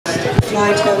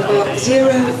flight over 052.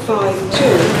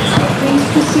 Please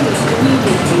proceed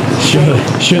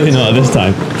immediately. Surely not at this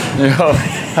time. Oh,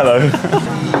 hello.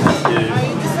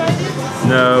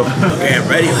 No. Okay, I'm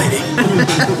ready, lady.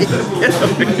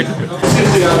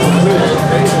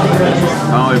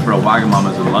 Can't wait for a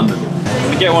Wagamama's in London.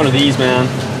 Get one of these, man.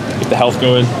 Get the health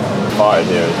going. Party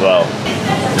here as well.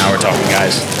 Now we're talking,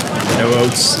 guys. No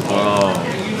oats. Oh.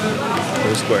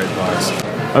 No squared bars.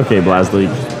 Okay, Blasley.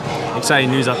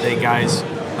 Exciting news update, guys.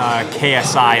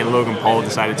 KSI and Logan Paul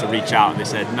decided to reach out. They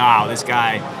said, "No, this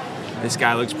guy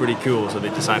looks pretty cool." So they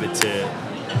decided to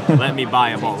let me buy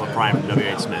a bottle of Prime from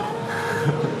WH Smith.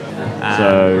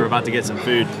 So we're about to get some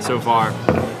food. So far,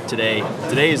 today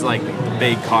is like the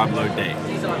big carb load day.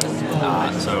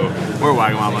 So we're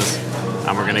Wagamama's,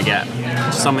 and we're gonna get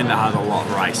something that has a lot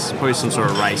of rice. Probably some sort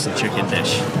of rice and chicken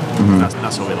dish.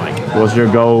 That's what we like. What's your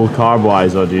goal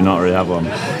carb-wise, or do you not really have one?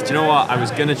 Do you know what? I was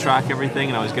gonna track everything,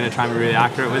 and I was gonna try and be really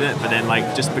accurate with it, but then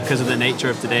like just because of the nature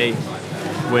of today,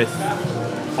 with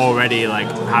already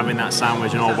like having that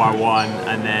sandwich in all bar one,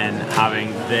 and then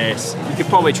having this, you could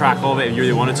probably track all of it if you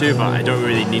really wanted to, but I don't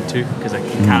really need to because I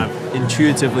can kind of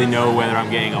intuitively know whether I'm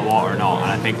getting a lot or not.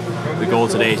 And I think the goal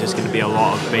today is just going to be a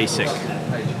lot of basic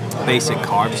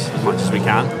carbs as much as we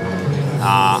can.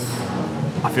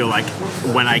 I feel like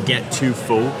when I get too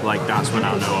full, like that's when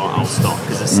I'll know I'll stop,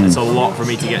 because it's a lot for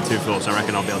me to get too full, so I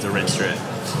reckon I'll be able to rinse through it.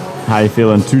 How you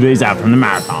feeling 2 days out from the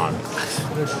marathon?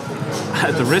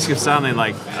 At the risk of sounding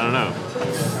like, I don't know,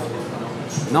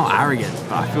 not arrogant,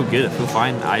 but I feel good, I feel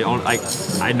fine. I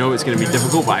know it's going to be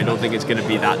difficult, but I don't think it's going to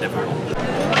be that difficult.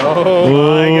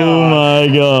 Oh my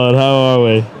god, how are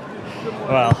we?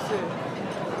 Well,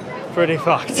 pretty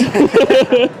fucked.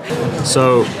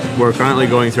 So we're currently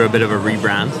going through a bit of a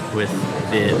rebrand with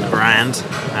the brand,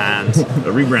 and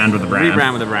A rebrand with the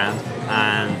brand.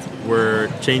 and we're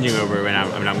changing over. And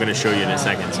I'm going to show you in a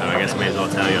second, so I guess I may as well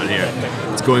tell you on here.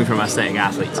 It's going from aesthetic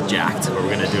athlete to jacked, where we're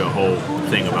going to do a whole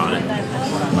thing about it.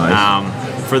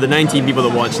 Nice. For the 19 people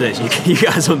that watch this, you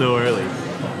guys will know early.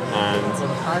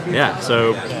 And yeah,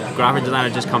 so graphic designer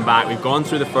just come back. We've gone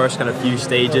through the first kind of few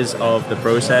stages of the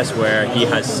process where he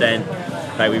has sent,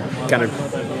 like we've kind of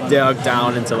dug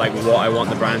down into like what I want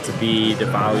the brand to be, the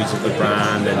values of the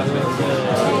brand, and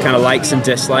kind of likes and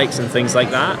dislikes and things like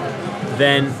that.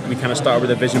 Then we kind of started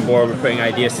with a vision board. We're putting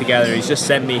ideas together. He's just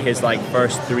sent me his like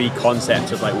first 3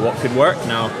 concepts of like what could work.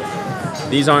 Now,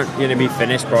 these aren't going to be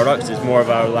finished products. It's more of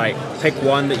a like pick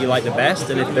one that you like the best,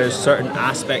 and if there's certain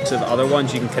aspects of other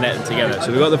ones, you can connect them together.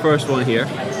 So we got the first one here,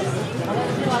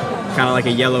 kind of like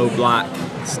a yellow-black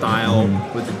style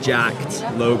with the jacked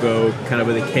logo, kind of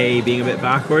with a K being a bit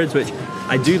backwards, which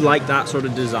I do like that sort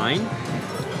of design.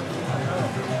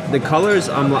 The colors,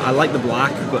 I like the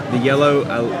black, but the yellow,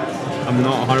 I'm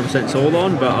not 100% sold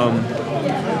on. But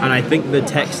and I think the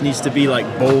text needs to be like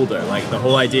bolder. Like the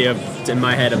whole idea of, in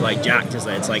my head, of like jacked is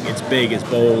that it's like it's big, it's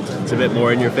bold, it's a bit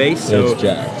more in your face. So It's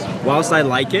jacked. whilst I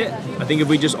like it, I think if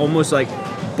we just almost like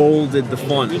bolded the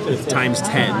font times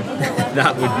 10,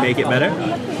 that would make it better.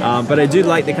 But I do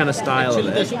like the kind of style of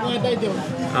it.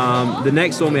 The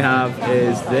next one we have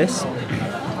is this.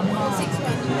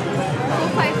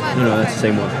 No, that's the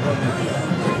same one.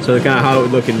 So kind of how it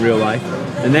would look in real life.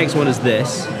 The next one is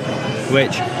this,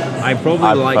 which I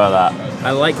probably like. That.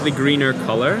 I like the greener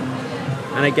color,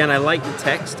 and again I like the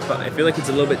text, but I feel like it's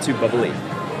a little bit too bubbly.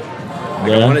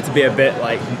 Like I want it to be a bit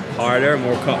like harder,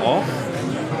 more cut off.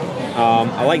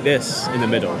 I like this in the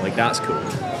middle, like that's cool.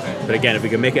 But again, if we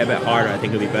can make it a bit harder, I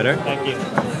think it'll be better. Thank you.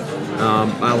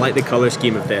 I like the color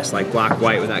scheme of this, like black,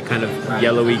 white with that kind of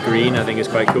yellowy green. I think is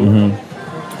quite cool.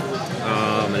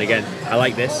 And again, I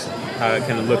like this, how it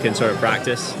kind of look in sort of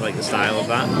practice, like the style of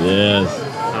that. Yes.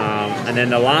 And then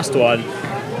the last one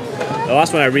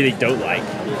I really don't like.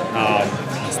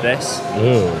 It's this.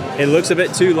 Ooh. It looks a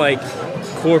bit too like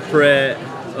corporate,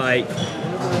 like.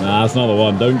 Nah, that's not the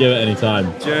one. Don't give it any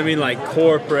time. Do you know what I mean? Like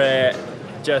corporate,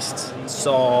 just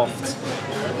soft.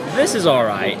 This is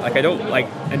alright. Like I don't like,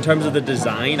 in terms of the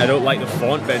design, I don't like the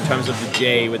font, but in terms of the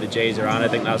J where the J's are on, I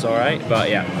think that's alright. But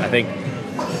yeah, I think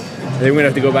we're gonna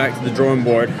have to go back to the drawing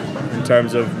board in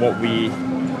terms of what we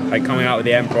like coming out with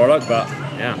the end product. But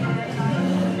yeah,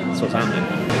 that's what's happening.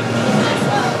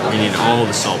 We need all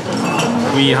the salt.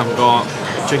 We have got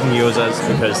chicken gyozas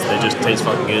because they just taste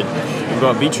fucking good. We've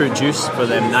got beetroot juice for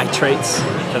them nitrates,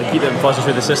 trying to keep them flushing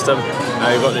through the system.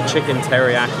 We've got the chicken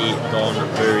teriyaki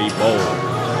donburi bowl,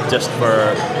 just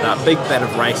for that big bed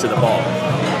of rice at the bottom.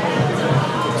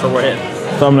 That's what we're hitting.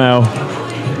 Thumbnail.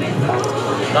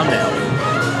 Thumbnail.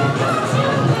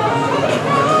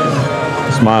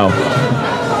 Smile.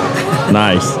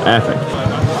 Nice. Epic.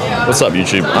 What's up,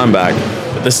 YouTube? I'm back,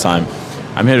 but this time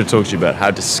I'm here to talk to you about how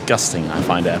disgusting I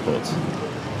find airports.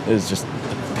 It's just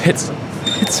pits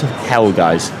of hell,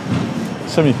 guys.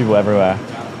 So many people everywhere.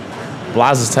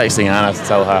 Blaz is texting Anna to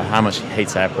tell her how much he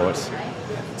hates airports.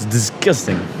 It's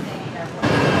disgusting.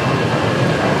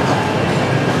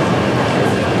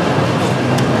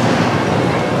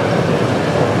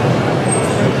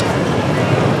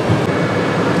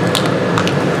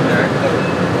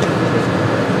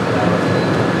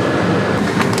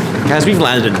 Guys, we've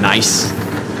landed in Nice.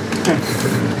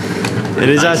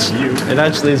 It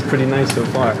actually is pretty nice so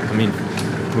far. I mean,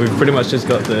 we've pretty much just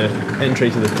got the entry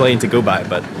to the plane to go by,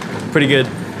 but pretty good.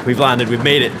 We've landed, we've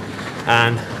made it,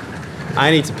 and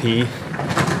I need to pee.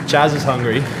 Chaz is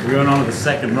hungry. We're going on to the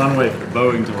second runway for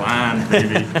Boeing to land,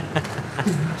 baby.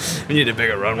 We need a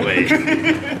bigger runway.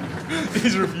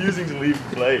 He's refusing to leave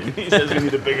the plane. He says we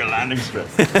need a bigger landing strip.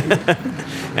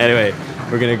 Anyway,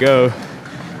 we're gonna go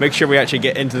make sure we actually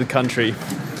get into the country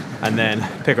and then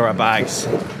pick up our bags,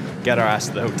 get our ass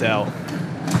to the hotel,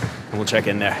 and we'll check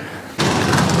in there.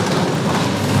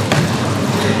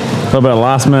 How about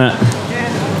last minute?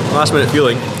 Last minute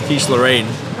fueling, Quiche Lorraine,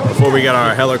 before we get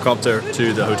our helicopter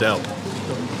to the hotel.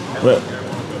 What?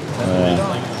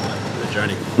 The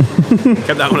journey.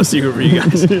 Kept that one a secret for you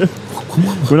guys.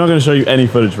 We're not going to show you any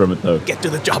footage from it though. Get to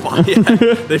the chopper.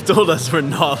 Yeah. They've told us we're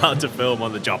not allowed to film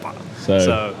on the chopper.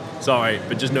 So it's alright,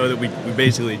 but just know that we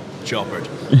basically choppered.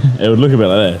 It would look a bit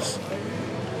like this.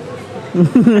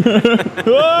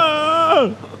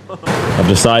 I've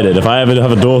decided if I ever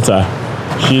have a daughter,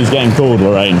 she is getting called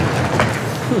Lorraine.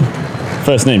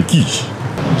 First name, Quiche.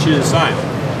 Choose a sign.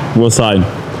 What sign?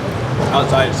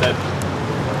 Outside it said,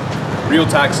 real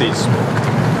taxis,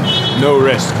 no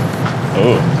risk.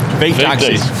 Oh. Fake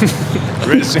taxis.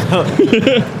 Risk.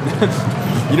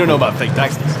 You don't know about fake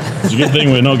taxis. It's a good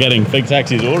thing we're not getting fake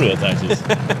taxis or real taxis.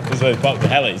 This is why they park the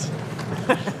helis.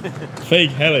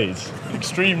 Fake helis.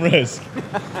 Extreme risk.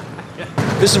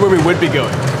 This is where we would be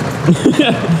going.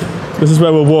 This is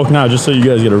where we'll walk now, just so you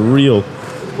guys get a real...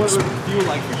 What would it feel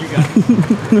like for you guys?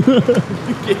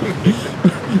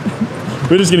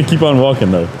 We're just going to keep on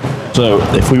walking though. So,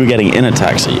 if we were getting in a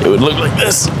taxi, it would look like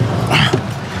this.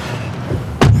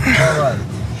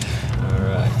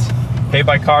 Alright. Pay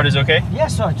by card is okay?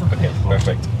 Yes, sir. It's okay. Okay,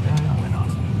 perfect.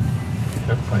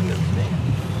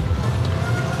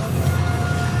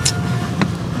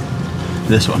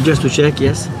 This one. Just to check,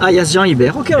 yes. Ah, yes, Jean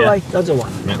Hubert. Okay, all right. That's the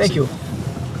one. Merci. Thank you.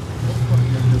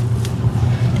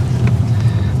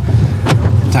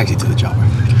 Taxi to the chopper.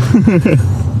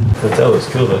 Hotel is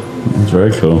cool though. It's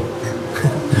very cool.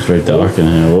 It's very dark in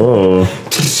here. Whoa.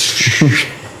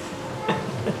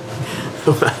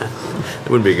 That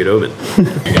wouldn't be a good omen.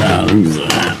 Yeah, look at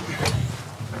that.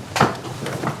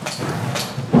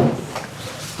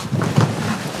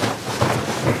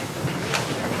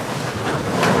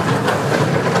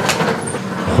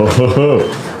 Oh,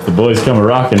 the boys come a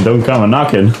rockin', don't come a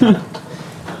knockin'.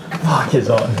 Fuck, it's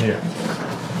hot in here.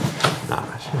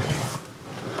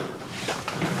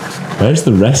 Where's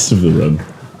the rest of the room?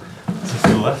 It's to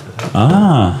the left.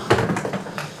 Ah.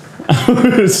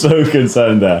 I was so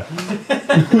concerned there.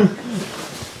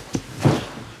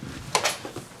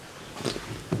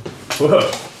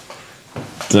 Whoa.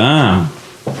 Damn.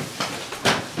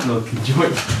 Look, enjoy.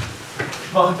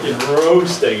 Fucking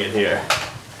roasting in here.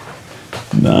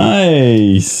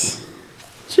 Nice.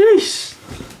 Jeez.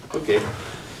 Okay.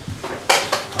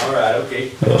 Alright,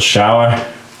 okay. A little shower.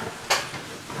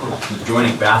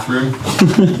 Adjoining bathroom.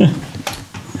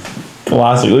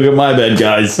 Classic. Look at my bed,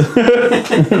 guys.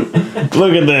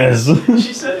 Look at this.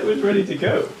 She said it was ready to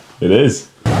go. It is.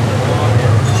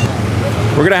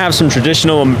 We're gonna have some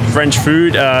traditional French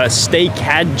food, steak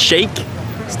handshake.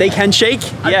 Steak handshake?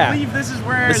 Yeah. I believe this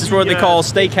is what they call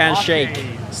steak handshake.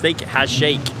 Steak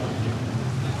handshake.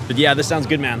 But yeah, this sounds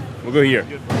good, man. We'll go here.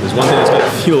 There's one thing that's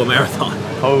gonna fuel a marathon.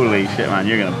 Holy shit, man.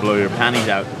 You're going to blow your panties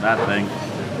out with that thing.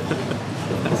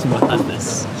 That's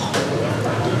madness. It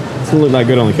doesn't look that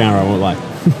good on the camera, I won't lie.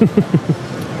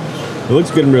 It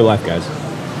looks good in real life, guys.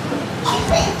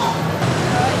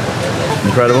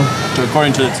 Incredible. So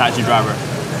according to the taxi driver,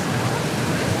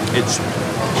 it's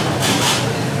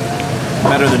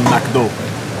better than McDo.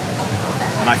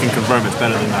 And I can confirm it's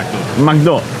better than McDo.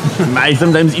 McDo. I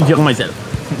sometimes eat it myself.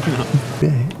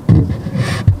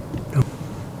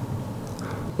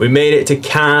 We made it to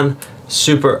Cannes,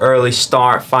 super early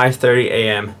start, 5:30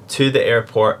 a.m. to the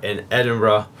airport in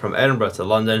Edinburgh. From Edinburgh to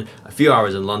London, a few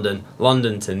hours in London,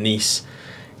 London to Nice.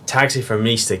 Taxi from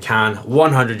Nice to Cannes,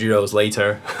 100 euros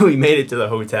later. We made it to the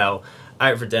hotel,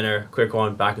 out for dinner, quick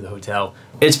one, back at the hotel.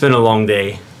 It's been a long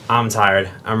day, I'm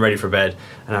tired, I'm ready for bed,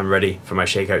 and I'm ready for my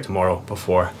shakeout tomorrow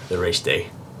before the race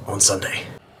day. on Sunday.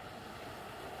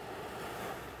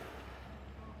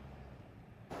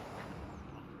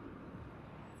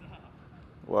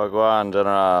 Wagwan,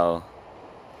 General.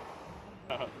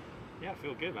 Yeah, I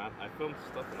feel good, man. I filmed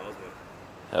stuff in Oslo.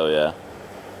 Hell yeah.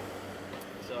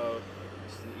 So,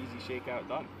 this is an easy shakeout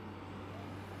done.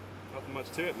 Nothing much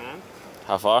to it, man.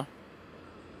 How far?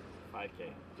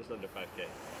 5k, just under 5k.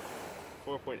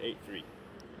 4.83.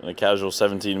 In a casual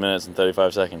 17 minutes and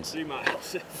 35 seconds. 3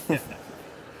 miles.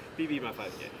 PB my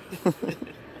 5k.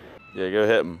 Yeah, go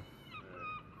hit him.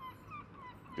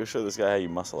 Go show this guy how you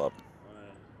muscle up.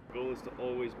 The goal is to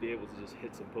always be able to just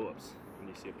hit some pull-ups when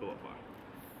you see a pull-up bar.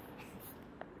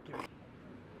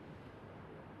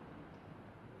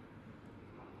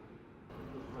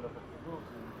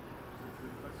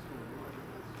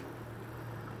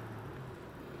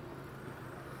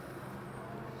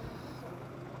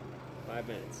 5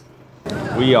 minutes.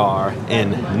 We are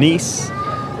in Nice.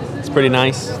 It's pretty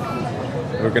nice.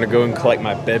 We're gonna go and collect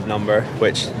my bib number,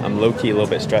 which I'm low-key a little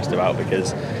bit stressed about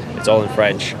because it's all in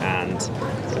French and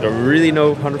I don't really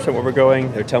know 100% where we're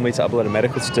going. They're telling me to upload a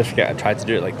medical certificate. I tried to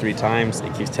do it like 3 times.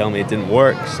 It keeps telling me it didn't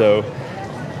work. So,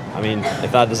 I mean,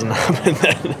 if that doesn't happen,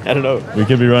 then I don't know. We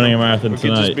could be running a marathon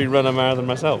tonight. Could just be running a marathon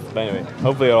myself. But anyway,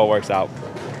 hopefully it all works out.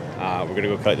 We're gonna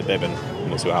go collect the bib and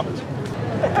we'll see what happens.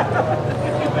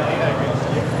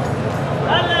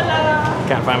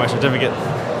 Can't find my certificate.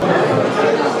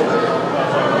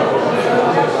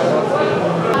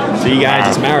 See you guys,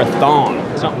 it's marathon.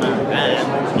 It's not marathon.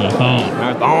 Marathon.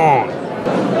 Marathon.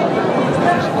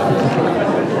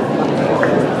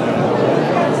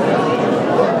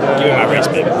 Give me my race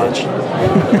bib, bitch.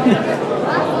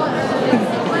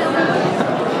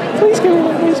 Please give me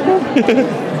my race bib.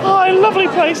 Oh, lovely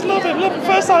place, love it, love it.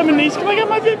 First time in Nice. Can I get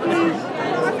my bib, please?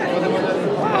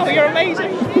 Wow, you're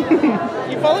amazing.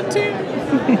 You volunteer.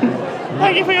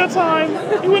 Thank you for your time.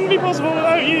 It wouldn't be possible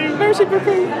without you. Merci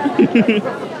beaucoup.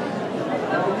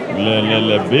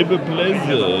 La bib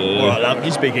pleasure. Well,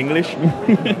 you speak English.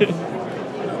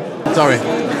 Sorry.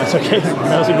 That's okay.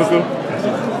 Merci beaucoup.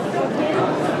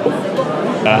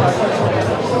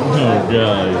 Oh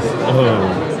guys. Oh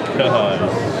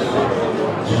guys.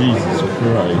 Jesus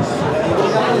Christ.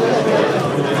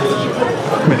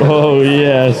 Oh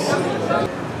yes.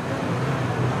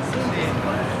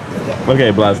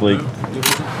 Okay, Blasley.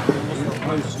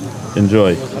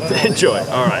 Enjoy. Enjoy.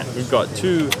 Alright, we've got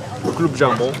 2 Groupe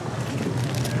Jambon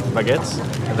baguettes.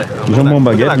 Jambon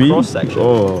baguette, oui. Cross section.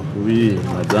 Oh, oui,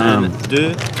 madame. And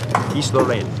 2 East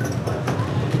Lorraine.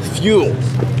 Fuel.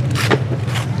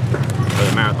 For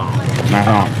the marathon.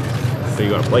 Marathon. So you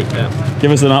got a plate there.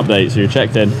 Give us an update, so you're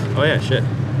checked in. Oh yeah, shit.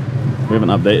 We haven't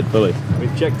updated fully.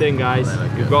 We've checked in, guys.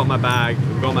 We've got my bag.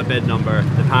 We've got my bid number.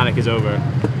 The panic is over.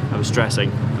 I was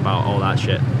stressing about all that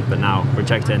shit, but now we're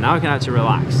checked in. Now I can actually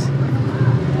relax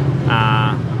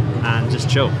and just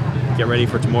chill. Get ready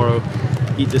for tomorrow.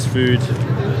 Eat this food,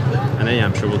 and then yeah,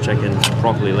 I'm sure we'll check in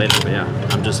properly later. But yeah,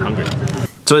 I'm just hungry.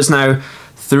 So it's now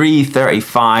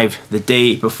 3:35, the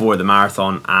day before the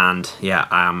marathon, and yeah,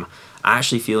 I'm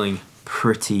actually feeling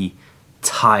pretty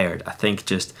tired. I think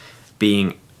just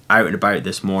being out and about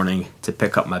this morning to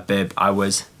pick up my bib, I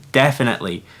was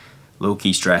definitely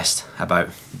low-key stressed about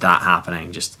that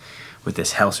happening, just with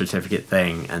this health certificate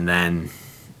thing and then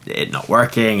it not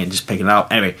working and just picking it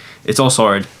up. Anyway, it's all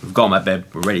sorted. We've got my bib.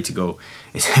 We're ready to go.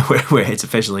 It's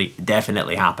officially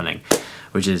definitely happening,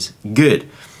 which is good.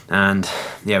 And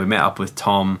yeah, we met up with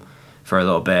Tom for a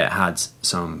little bit, had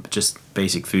some just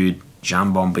basic food,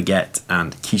 jambon baguette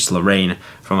and quiche Lorraine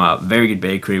from a very good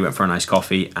bakery, went for a nice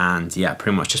coffee, and yeah,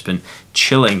 pretty much just been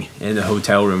chilling in the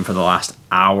hotel room for the last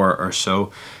hour or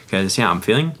so, because yeah, I'm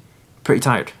feeling pretty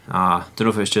tired. Don't know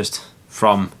if it's just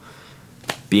from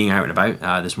being out and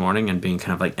about this morning and being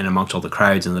kind of like in amongst all the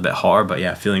crowds and a bit hotter, but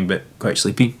yeah, feeling a bit quite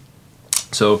sleepy.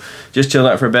 So just chilled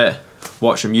out for a bit,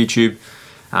 watched some YouTube,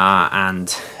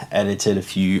 and edited a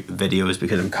few videos,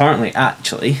 because I'm currently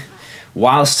actually,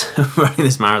 whilst running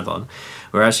this marathon,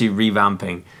 we're actually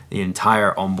revamping the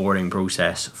entire onboarding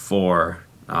process for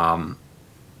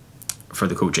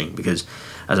the coaching, because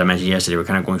as I mentioned yesterday, we're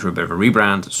kind of going through a bit of a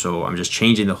rebrand. So I'm just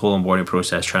changing the whole onboarding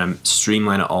process, trying to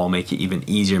streamline it all, make it even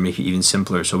easier, make it even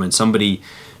simpler. So when somebody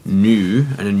new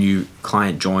and a new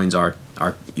client joins our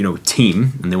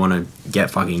team and they want to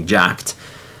get fucking jacked,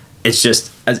 it's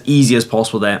just as easy as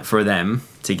possible for them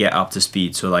to get up to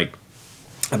speed. So like,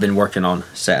 I've been working on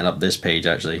setting up this page,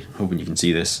 actually, hoping you can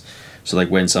see this. So like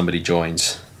when somebody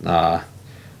joins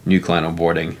new client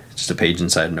onboarding, it's just a page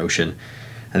inside Notion,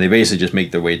 and they basically just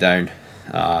make their way down.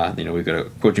 We've got a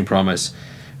coaching promise,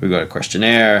 we've got a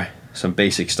questionnaire, some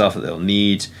basic stuff that they'll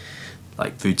need,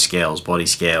 like food scales, body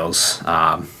scales,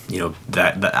 you know,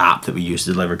 the app that we use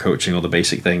to deliver coaching, all the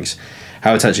basic things,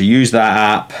 how to actually use that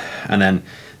app, and then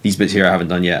these bits here I haven't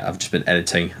done yet. I've just been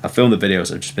editing. I filmed the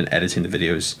videos. I've just been editing the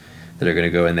videos that are going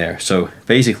to go in there. So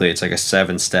basically, it's like a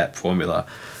 7-step formula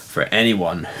for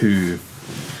anyone who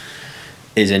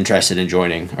is interested in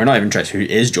joining, or not even interested, who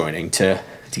is joining, to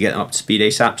get them up to speed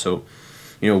ASAP. So,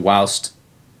 you know, whilst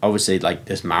obviously like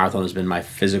this marathon has been my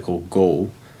physical goal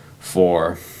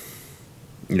for,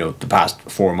 you know, the past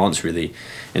 4 months really,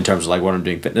 in terms of like what I'm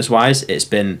doing fitness wise, it's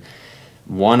been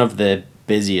one of the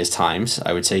busiest times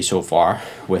I would say so far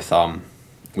with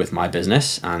my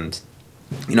business. And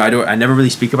you know, I never really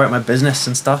speak about my business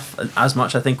and stuff as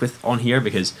much, I think, with on here,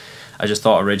 because I just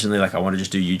thought originally like I want to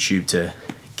just do YouTube to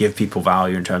give people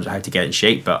value in terms of how to get in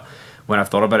shape. But when I've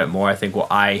thought about it more, I think what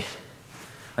I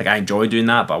enjoy doing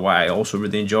that, but what I also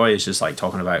really enjoy is just like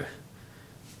talking about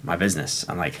my business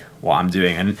and like what I'm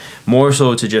doing, and more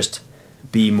so to just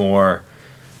be more,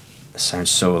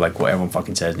 sounds so like what everyone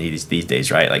fucking says these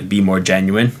days, right? Like be more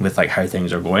genuine with like how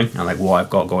things are going and like what I've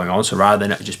got going on. So rather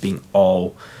than it just being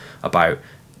all about,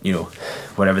 you know,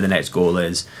 whatever the next goal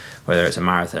is, whether it's a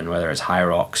marathon, whether it's high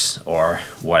rocks or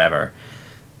whatever,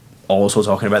 also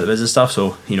talking about the business stuff.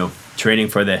 So, you know, training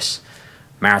for this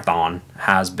marathon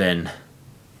has been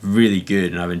really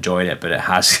good and I've enjoyed it, but it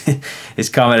has it's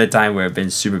come at a time where I've been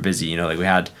super busy. You know, like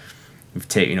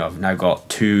I've now got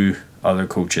 2 other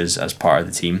coaches as part of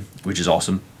the team, which is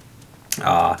awesome.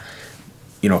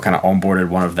 You know, kind of onboarded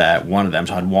one of them.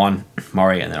 So I had one,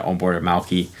 Murray, and then onboarded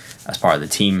Malky as part of the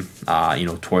team, you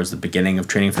know, towards the beginning of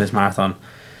training for this marathon.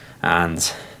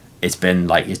 And it's been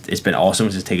like, it's been awesome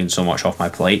because it's taken so much off my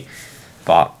plate.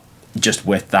 But just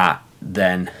with that,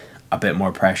 then a bit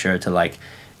more pressure to like,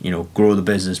 you know, grow the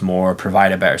business more,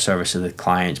 provide a better service to the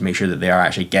clients, make sure that they are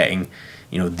actually getting,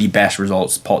 you know, the best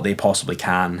results they possibly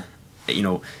can, you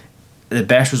know, the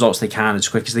best results they can as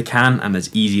quick as they can and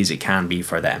as easy as it can be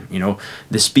for them. You know,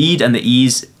 the speed and the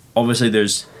ease, obviously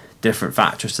there's different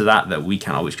factors to that we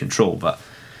can't always control, but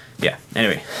yeah,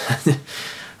 anyway,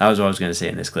 that was what I was going to say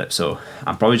in this clip. So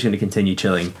I'm probably just going to continue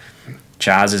chilling.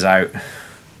 Chaz is out.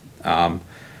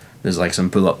 There's like some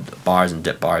pull-up bars and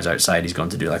dip bars outside. He's going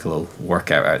to do like a little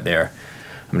workout out there.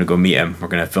 I'm going to go meet him. We're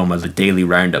going to film a daily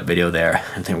roundup video there.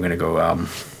 I think we're going to go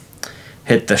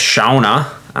hit the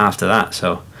sauna after that.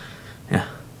 So yeah,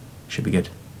 should be good.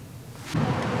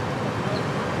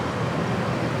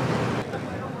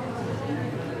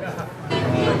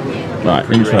 Right,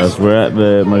 interest. We're at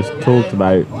the most talked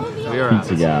about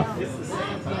pizza gaff.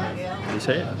 Can you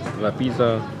say it? La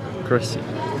Pizza Crusty.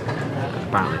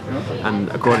 Apparently. And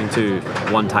according to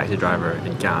one taxi driver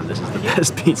in Cannes, this is the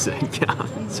best pizza in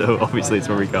Cannes. So obviously it's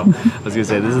where we go. I was going to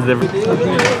say, this is different.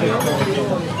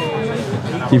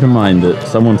 Keep in mind that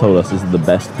someone told us this is the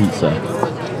best pizza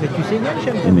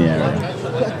in the area.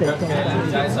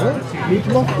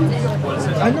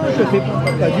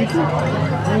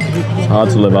 Hard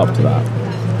to live up to that.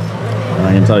 And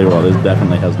I can tell you what, this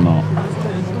definitely has not.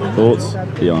 Thoughts?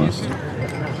 Be honest.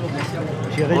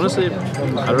 Honestly, I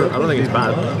don't think it's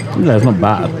bad. No, it's not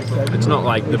bad. It's not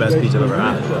like the best pizza I've ever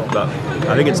had, but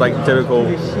I think it's like typical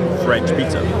French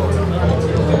pizza.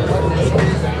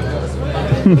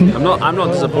 I'm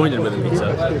not disappointed with the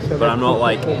pizza, but I'm not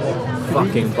like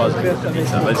fucking buzzing with the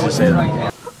pizza. Let's just say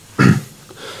that.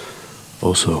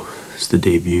 Also, it's the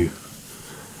debut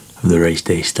of the race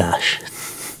day stash.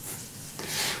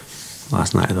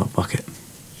 Last night I thought, fuck it,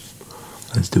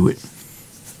 let's do it.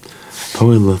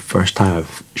 Probably the first time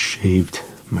I've shaved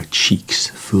my cheeks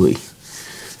fully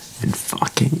in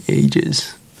fucking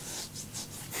ages.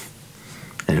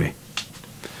 Anyway,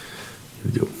 here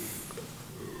we go.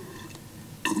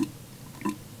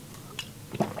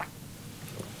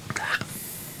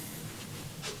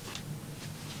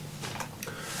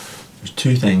 There's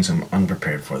 2 things I'm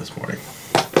unprepared for this morning,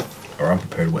 or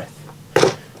unprepared with.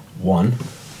 One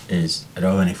is I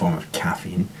don't have any form of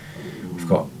caffeine. We've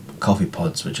got coffee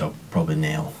pods, which I'll probably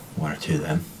nail 1 or 2 of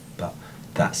them, but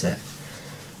that's it.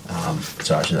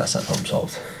 So actually that's that problem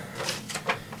solved.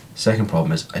 Second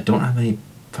problem is I don't have any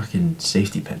fucking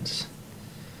safety pins,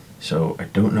 so I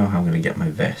don't know how I'm going to get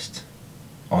my vest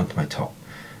onto my top.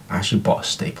 I actually bought a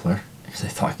stapler because I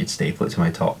thought I could staple it to my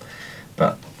top,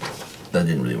 but that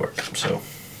didn't really work. So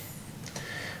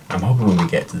I'm hoping when we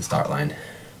get to the start line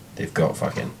they've got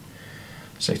fucking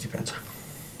safety pins.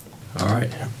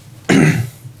 Alright.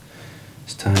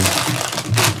 It's time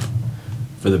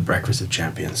for the breakfast of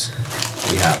champions.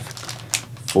 We have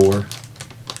 4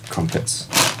 crumpets,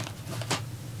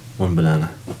 1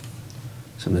 banana,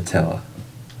 some Nutella,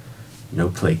 no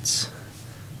plates,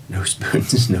 no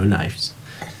spoons, no knives.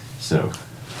 So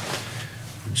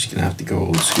I'm just gonna have to go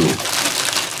old school.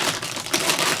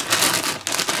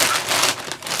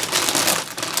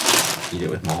 Eat it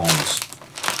with my hands.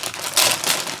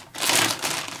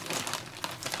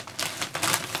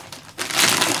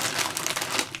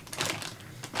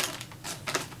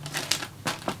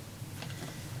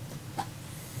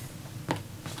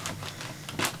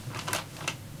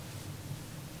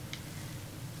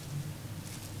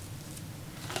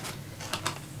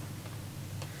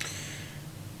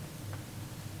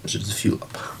 Just the fuel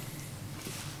up.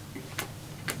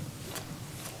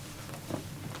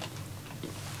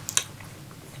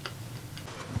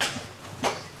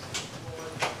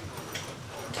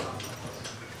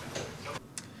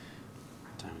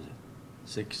 What time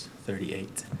is it?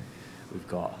 6:38. We've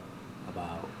got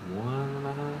about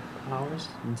 1.5 hours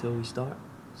until we start.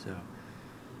 So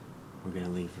we're gonna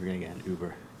leave. We're gonna get an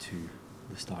Uber to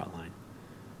the start line.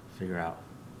 Figure out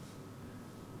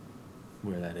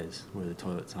where that is, where the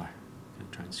toilets are. Gonna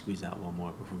try and squeeze out one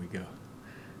more before we go,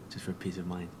 just for peace of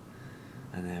mind.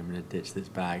 And then I'm gonna ditch this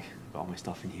bag. Got all my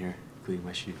stuff in here, including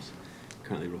my shoes.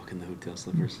 Currently rocking the hotel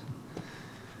slippers.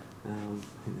 I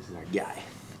think this is our guy.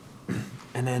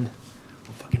 And then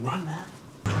we'll fucking run, man.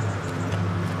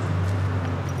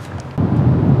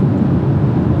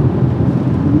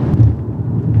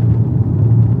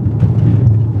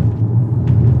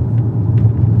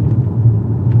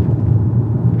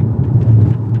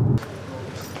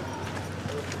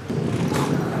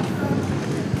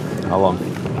 How long?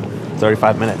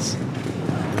 35 minutes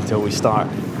until we start.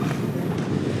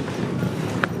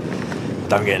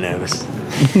 Don't get nervous.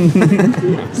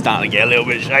 Starting to get a little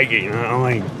bit shaky, you know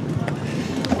what I mean?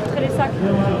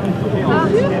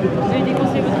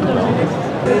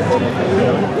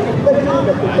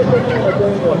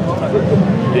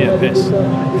 Yeah, piss.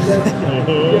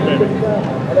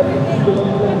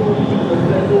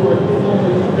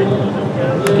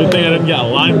 Good thing I didn't get a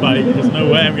line bike. There's no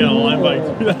way I'm getting a line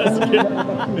bike. That's good.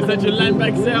 Is that your line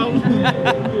bike sound?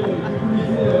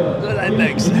 Line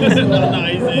bags. No, it's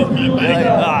line bike.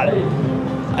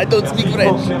 I don't speak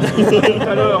French.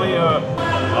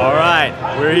 All right,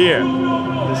 we're here.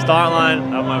 The start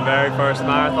line of my very first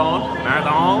marathon.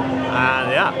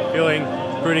 And yeah, feeling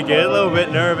pretty good. A little bit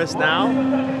nervous now.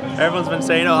 Everyone's been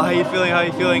saying, oh, how you feeling, how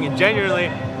you feeling? And genuinely,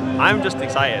 I'm just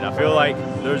excited. I feel like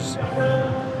there's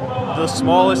the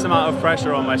smallest amount of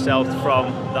pressure on myself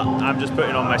from that I'm just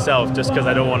putting on myself just because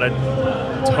I don't want to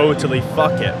totally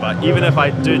fuck it. But even if I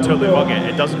do totally fuck it,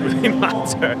 it doesn't really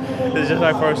matter. This is just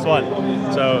my first one.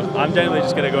 So I'm genuinely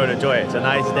just gonna go and enjoy it. It's a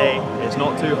nice day. It's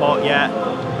not too hot yet.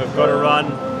 We've got to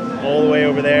run all the way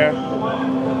over there.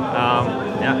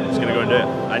 Yeah, I'm just gonna go and do it.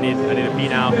 I need a pee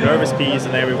now, nervous pees,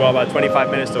 and then we've got about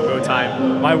 25 minutes till go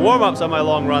time. My warm-ups on my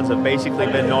long runs have basically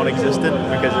been non-existent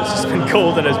because it's just been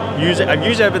cold and I've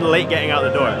usually been late getting out the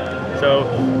door. So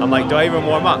I'm like, do I even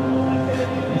warm up?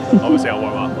 Obviously I'll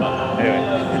warm up, but anyway,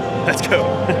 let's go.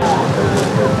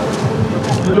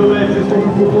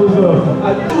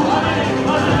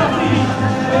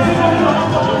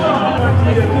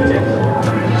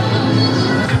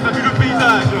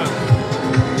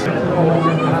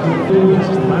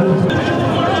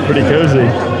 It's pretty cozy.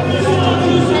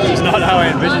 It's not how I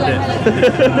envisioned it.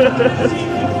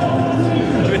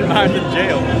 I'm in marathon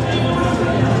jail.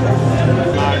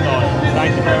 Marathon.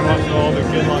 Thank you very much for all the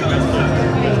good luck messages.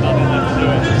 There's nothing left to do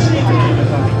it.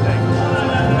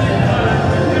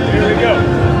 Here we go.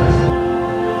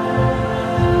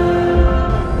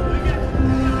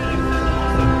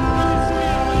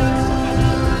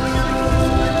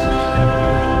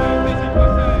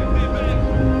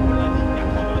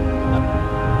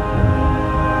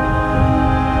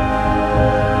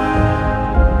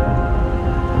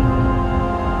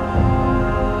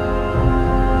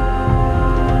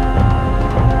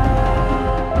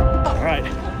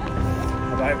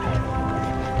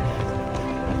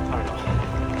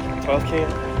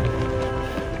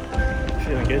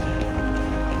 Feeling good.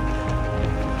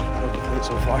 Looking good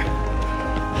so far.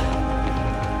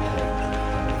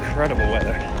 Incredible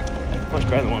weather. Much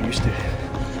better than what I'm used to.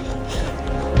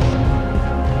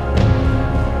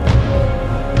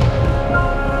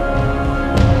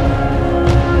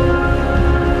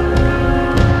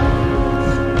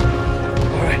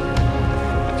 Alright,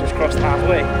 just crossed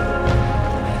halfway.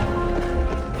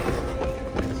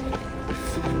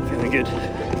 Feeling good.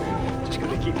 Just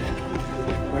gonna keep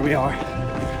where we are.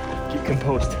 Keep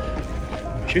composed.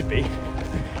 Should be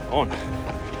on.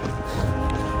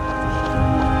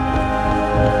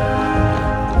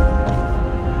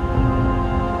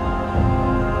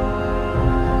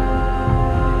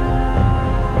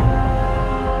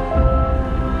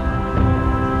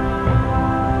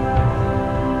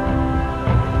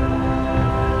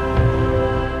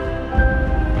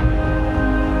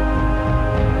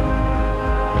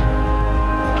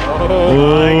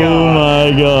 Oh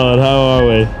my god, how are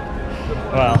we?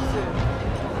 Well,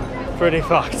 pretty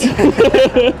fucked.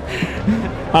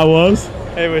 How was?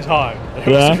 It was hard. It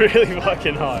Yeah? was really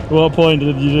fucking hard. What point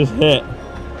did you just hit?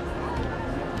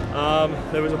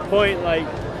 There was a point like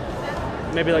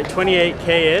maybe like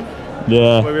 28k in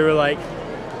Yeah. where we were like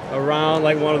around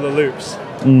like one of the loops,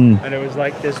 Mm. and it was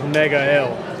like this mega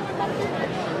hill,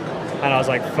 and I was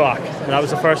like fuck, and that was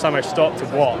the first time I stopped to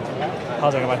walk. I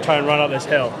was like, if I try and run up this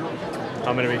hill,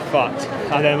 I'm gonna be fucked.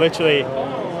 And then literally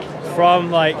from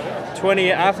like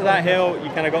 20 after that hill, you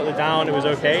kind of got the down, it was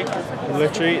okay. And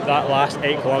literally that last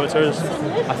 8 kilometers,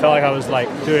 I felt like I was like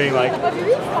doing like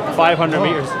 500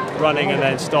 meters running and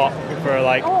then stop for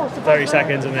like 30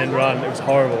 seconds and then run. It was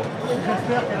horrible.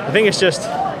 I think it's just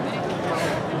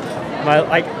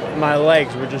my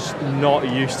legs were just not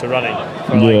used to running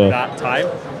for like that time.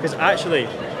 Because actually,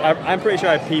 I'm pretty sure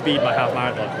I PB'd my half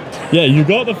marathon. Yeah, you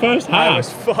got the first half. I was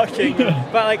fucking,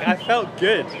 but like I felt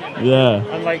good. Yeah.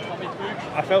 And like,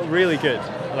 I felt really good.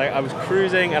 Like I was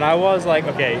cruising and I was like,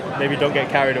 okay, maybe don't get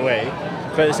carried away.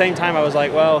 But at the same time I was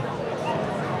like, well,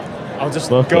 I'll just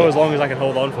go as long as I can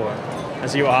hold on for it and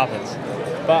see what happens.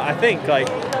 But I think like,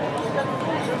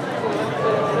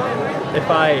 if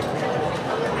I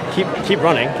keep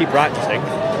running, keep practicing,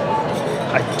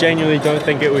 I genuinely don't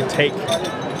think it would take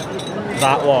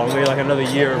that long, maybe like another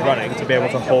year of running to be able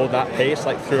to hold that pace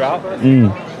like throughout.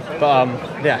 But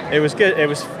yeah, it was good.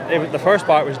 The first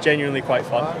part was genuinely quite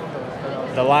fun.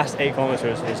 The last 8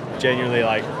 kilometers was genuinely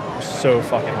like so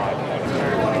fucking hard.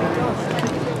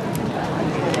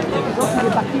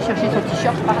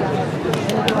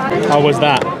 How was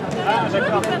that?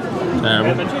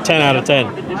 10 out of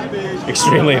 10.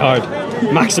 Extremely hard.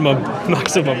 Maximum.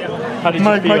 How did you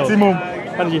feel? Maximum.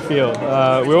 How did you feel?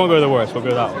 We won't go to the worst, we'll go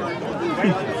to that one.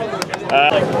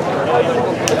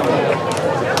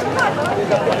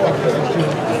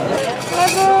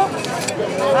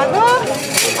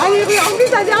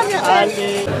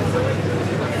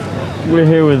 We're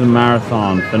here with the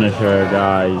marathon finisher,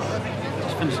 guys.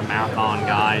 Just finished a marathon,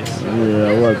 guys.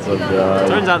 Yeah, what's up, guys?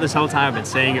 Turns out this whole time I've been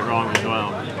saying it wrong as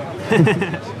well.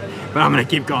 But I'm gonna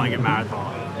keep calling it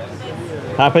marathon.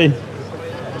 Happy?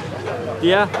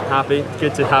 Yeah, happy.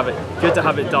 Good to have it. Good to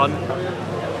have it done.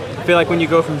 I feel like when you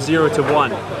go from 0 to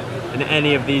 1 in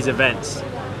any of these events,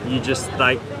 you just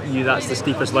that's the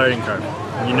steepest learning curve.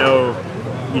 You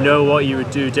know what you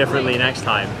would do differently next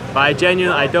time. But I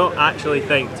don't actually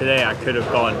think today I could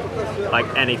have gone like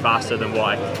any faster than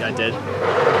what I did.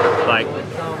 Like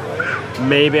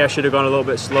maybe I should have gone a little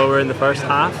bit slower in the first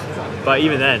half, but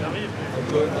even then,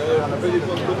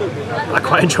 I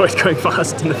quite enjoyed going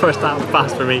fast in the first half.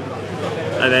 Fast for me.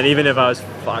 And then even if I was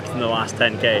fucked in the last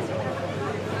 10k,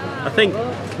 I think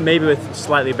maybe with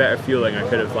slightly better fueling I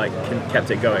could have like kept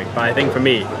it going. But I think for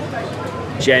me,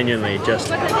 genuinely just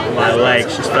my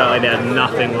legs just felt like they had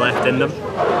nothing left in them.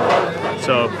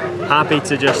 So happy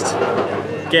to just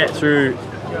get through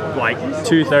like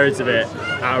 2/3 of it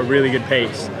at a really good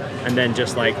pace and then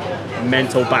just like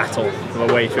mental battle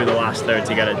the way through the last third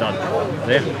to get it done.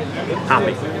 So yeah,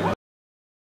 happy.